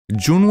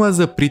June was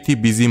a pretty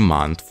busy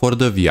month for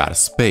the VR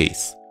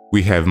space.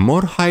 We have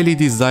more highly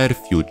desired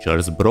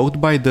features brought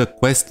by the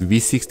Quest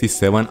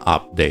V67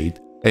 update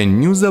and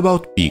news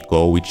about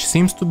Pico, which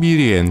seems to be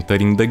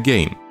re-entering the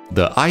game.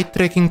 The eye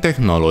tracking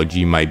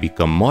technology might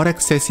become more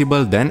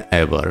accessible than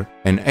ever,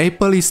 and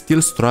Apple is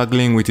still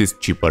struggling with its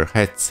cheaper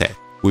headset.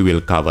 We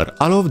will cover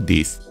all of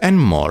this and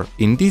more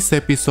in this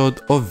episode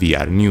of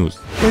VR News.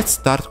 Let's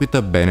start with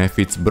the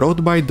benefits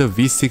brought by the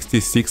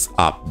V66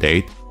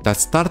 update that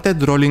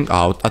started rolling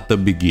out at the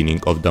beginning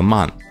of the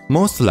month.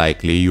 Most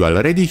likely you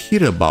already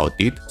hear about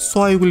it,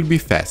 so I will be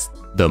fast.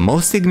 The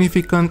most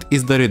significant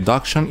is the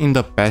reduction in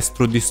the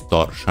pass-through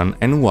distortion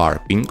and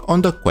warping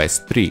on the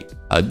Quest 3.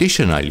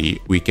 Additionally,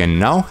 we can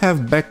now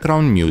have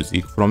background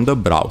music from the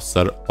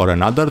browser or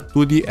another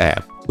 2D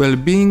app while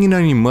being in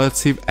an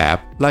immersive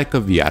app like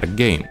a VR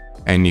game.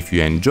 And if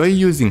you enjoy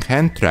using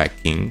hand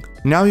tracking,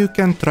 now you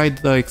can try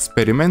the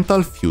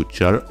experimental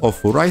feature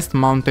of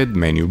wrist-mounted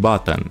menu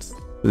buttons.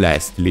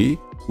 Lastly,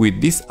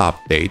 with this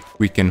update,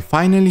 we can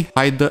finally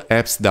hide the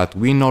apps that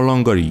we no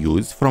longer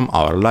use from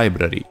our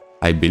library.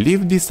 I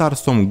believe these are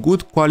some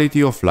good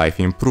quality of life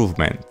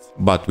improvements,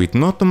 but with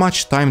not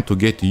much time to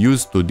get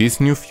used to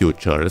these new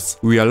features,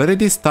 we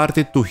already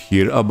started to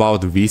hear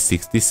about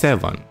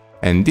V67.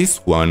 And this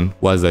one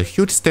was a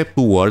huge step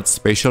towards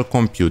spatial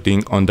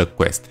computing on the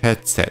Quest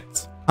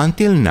headsets.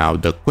 Until now,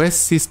 the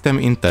Quest system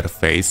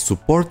interface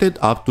supported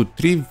up to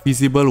 3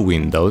 visible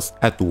windows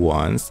at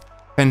once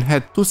and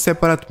had 2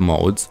 separate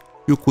modes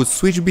you could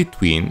switch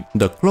between,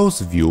 the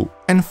close view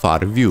and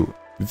far view.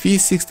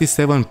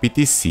 V67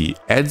 PTC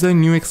adds a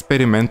new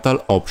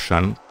experimental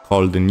option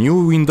called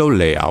New Window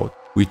Layout,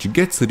 which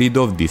gets rid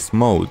of these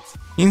modes.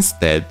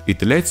 Instead,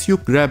 it lets you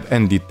grab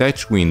and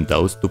detach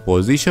windows to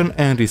position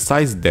and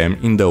resize them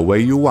in the way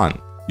you want.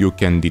 You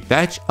can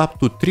detach up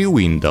to 3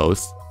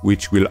 windows,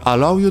 which will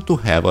allow you to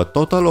have a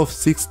total of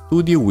 6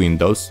 2D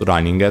windows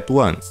running at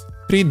once,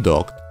 3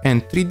 docked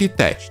and 3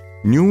 detached.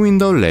 New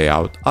Window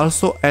Layout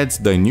also adds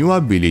the new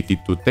ability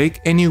to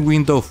take any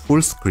window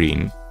full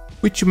screen,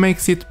 which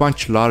makes it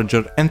much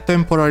larger and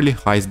temporarily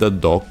hides the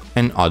dock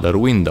and other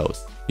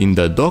windows. In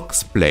the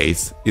dock's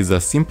place is a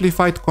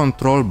simplified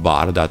control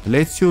bar that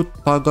lets you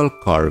toggle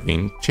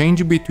curving,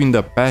 change between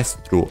the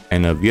pass-through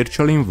and a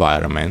virtual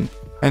environment,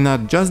 and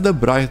adjust the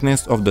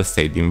brightness of the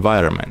said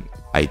environment.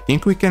 I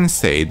think we can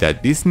say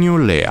that this new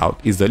layout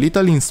is a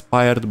little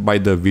inspired by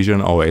the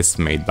Vision OS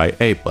made by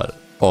Apple.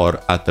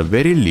 Or, at the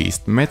very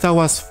least, Meta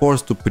was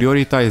forced to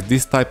prioritize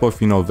this type of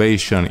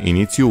innovation in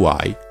its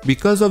UI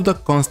because of the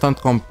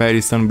constant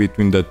comparison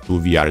between the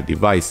two VR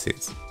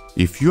devices.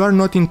 If you are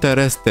not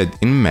interested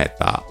in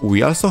Meta,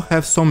 we also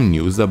have some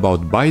news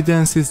about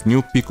ByteDance's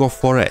new Pico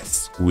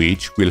 4S,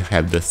 which will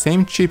have the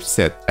same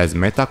chipset as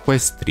Meta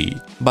Quest 3,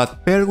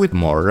 but paired with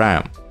more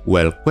RAM.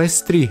 While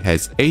Quest 3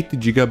 has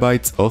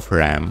 8GB of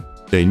RAM,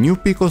 the new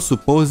Pico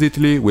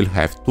supposedly will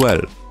have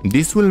 12.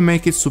 This will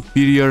make it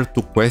superior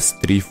to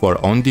Quest 3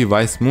 for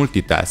on-device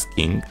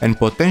multitasking and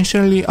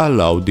potentially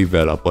allow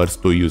developers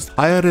to use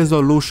higher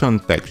resolution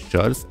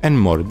textures and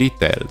more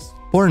details.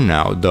 For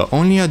now, the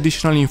only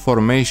additional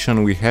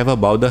information we have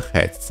about the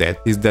headset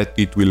is that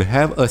it will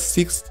have a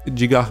 6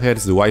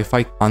 GHz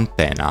Wi-Fi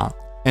antenna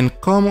and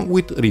come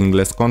with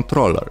ringless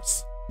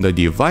controllers. The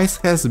device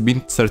has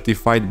been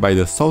certified by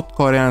the South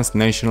Korean's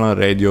National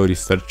Radio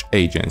Research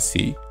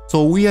Agency,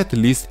 so we at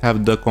least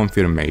have the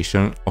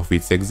confirmation of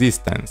its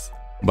existence.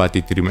 But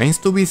it remains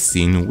to be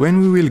seen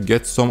when we will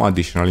get some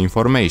additional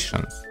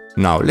information.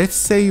 Now let's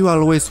say you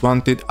always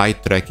wanted eye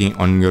tracking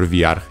on your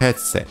VR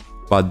headset,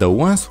 but the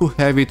ones who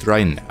have it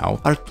right now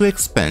are too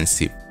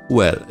expensive.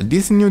 Well,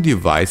 this new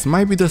device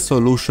might be the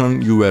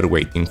solution you were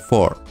waiting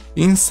for.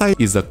 Insight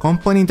is a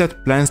company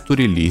that plans to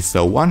release a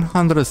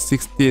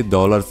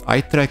 $168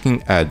 eye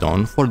tracking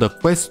add-on for the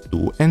Quest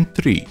 2 and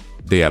 3.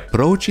 The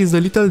approach is a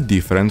little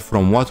different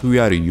from what we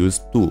are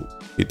used to.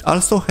 It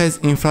also has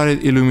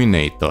infrared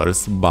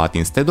illuminators, but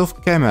instead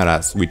of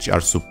cameras which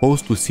are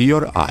supposed to see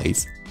your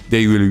eyes,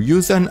 they will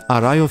use an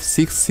array of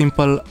 6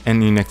 simple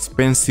and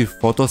inexpensive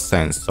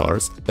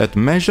photosensors that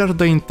measure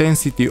the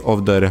intensity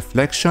of the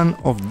reflection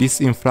of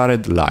this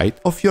infrared light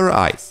of your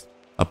eyes.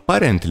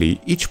 Apparently,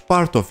 each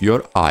part of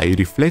your eye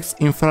reflects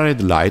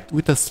infrared light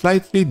with a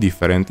slightly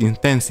different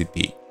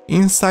intensity.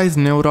 Insight's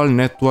neural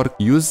network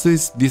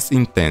uses these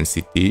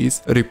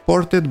intensities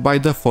reported by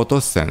the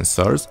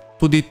photosensors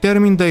to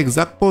determine the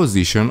exact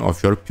position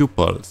of your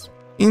pupils.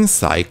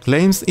 Insight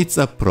claims its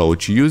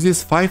approach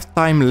uses 5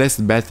 times less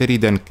battery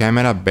than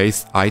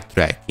camera-based eye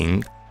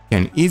tracking,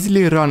 can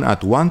easily run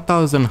at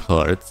 1000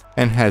 Hz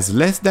and has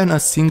less than a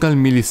single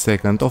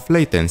millisecond of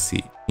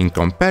latency. In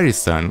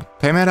comparison,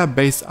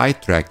 camera-based eye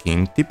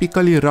tracking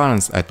typically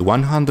runs at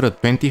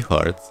 120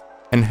 Hz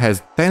and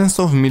has tens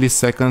of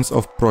milliseconds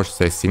of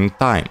processing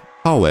time.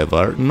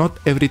 However, not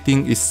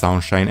everything is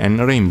sunshine and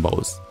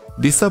rainbows.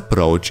 This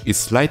approach is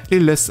slightly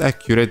less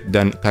accurate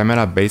than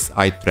camera-based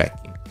eye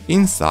tracking.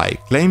 Insight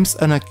claims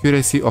an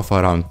accuracy of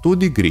around 2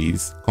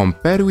 degrees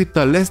compared with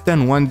a less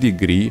than 1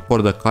 degree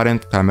for the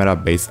current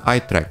camera-based eye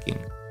tracking.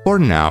 For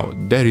now,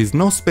 there is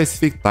no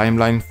specific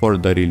timeline for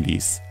the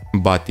release,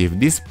 but if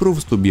this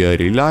proves to be a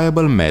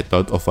reliable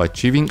method of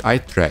achieving eye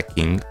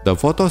tracking, the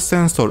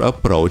photosensor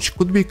approach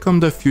could become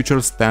the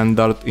future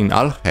standard in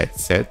all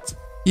headsets,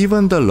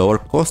 even the lower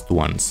cost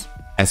ones.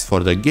 As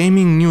for the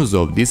gaming news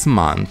of this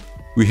month,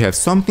 we have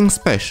something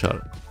special.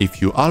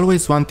 If you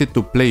always wanted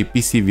to play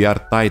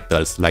PCVR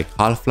titles like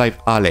Half-Life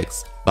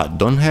Alyx but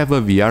don't have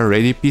a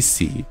VR-ready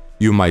PC,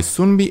 you might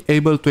soon be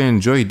able to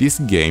enjoy these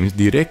games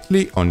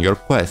directly on your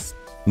Quest.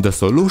 The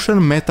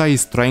solution Meta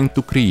is trying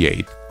to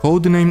create,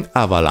 codenamed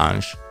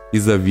Avalanche,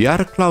 is a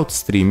VR cloud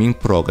streaming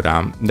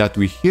program that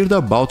we heard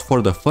about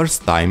for the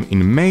first time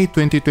in May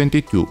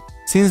 2022.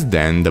 Since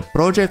then, the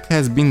project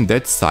has been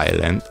dead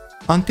silent,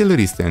 until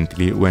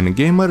recently when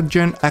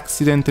GamerGen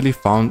accidentally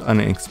found an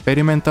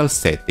experimental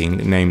setting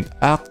named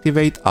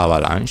Activate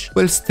Avalanche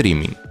while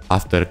streaming.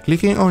 After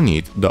clicking on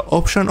it, the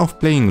option of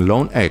playing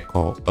Lone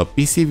Echo, a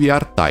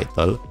PCVR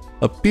title,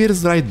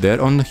 appears right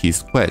there on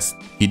his Quest.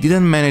 He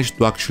didn't manage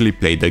to actually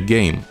play the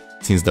game,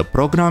 since the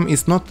program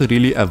is not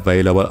really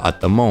available at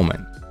the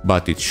moment.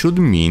 But it should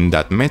mean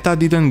that Meta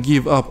didn't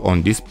give up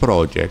on this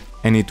project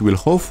and it will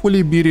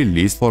hopefully be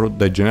released for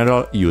the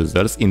general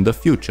users in the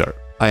future.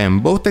 I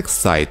am both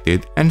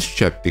excited and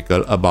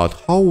skeptical about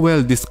how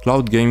well this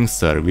cloud gaming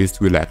service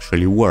will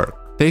actually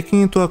work,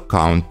 taking into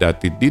account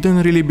that it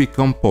didn't really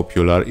become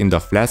popular in the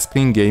flat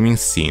screen gaming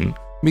scene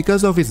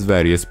because of its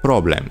various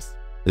problems.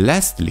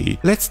 Lastly,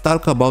 let's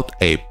talk about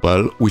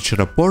Apple, which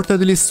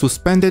reportedly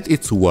suspended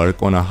its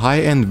work on a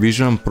high-end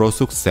Vision Pro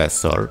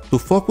successor to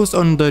focus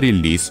on the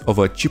release of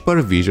a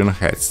cheaper Vision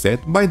headset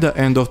by the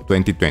end of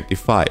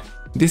 2025.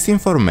 This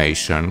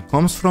information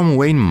comes from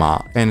Wayne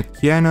Ma and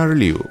Keanu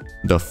Liu.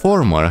 The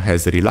former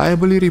has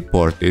reliably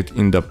reported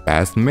in the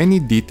past many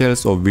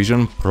details of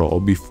Vision Pro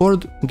before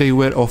they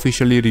were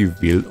officially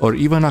revealed or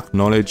even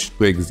acknowledged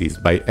to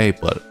exist by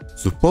Apple.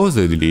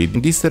 Supposedly,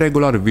 this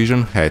regular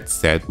Vision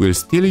headset will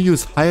still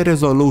use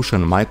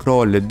high-resolution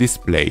micro-OLED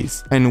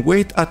displays and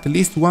weigh at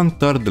least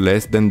 1/3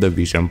 less than the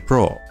Vision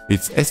Pro.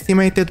 Its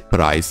estimated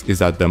price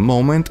is at the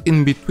moment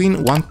in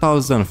between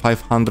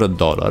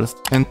 $1,500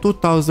 and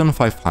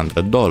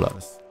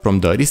 $2,500. From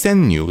the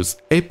recent news,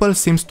 Apple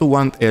seems to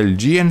want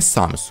LG and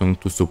Samsung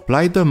to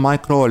supply the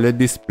micro-OLED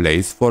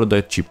displays for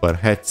the cheaper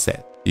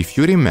headset. If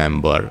you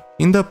remember,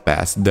 in the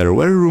past there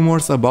were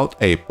rumors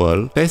about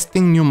Apple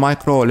testing new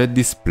micro-OLED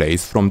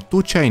displays from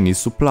 2 Chinese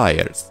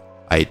suppliers.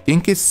 I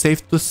think it's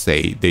safe to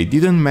say they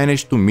didn't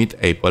manage to meet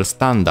Apple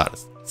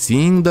standards,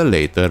 seeing the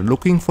latter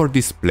looking for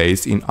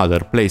displays in other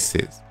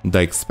places.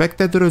 The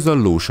expected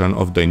resolution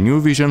of the new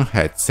Vision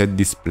headset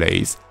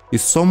displays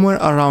is somewhere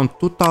around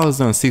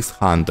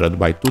 2600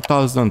 by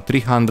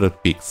 2300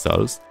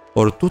 pixels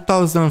or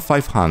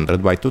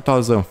 2500 by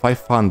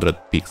 2500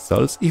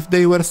 pixels if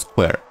they were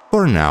square.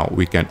 For now,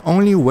 we can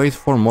only wait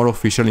for more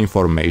official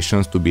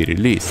information to be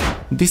released.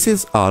 This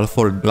is all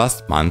for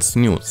last month's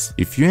news.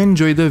 If you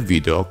enjoyed the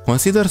video,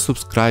 consider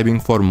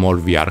subscribing for more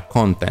VR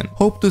content.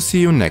 Hope to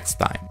see you next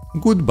time.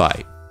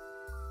 Goodbye.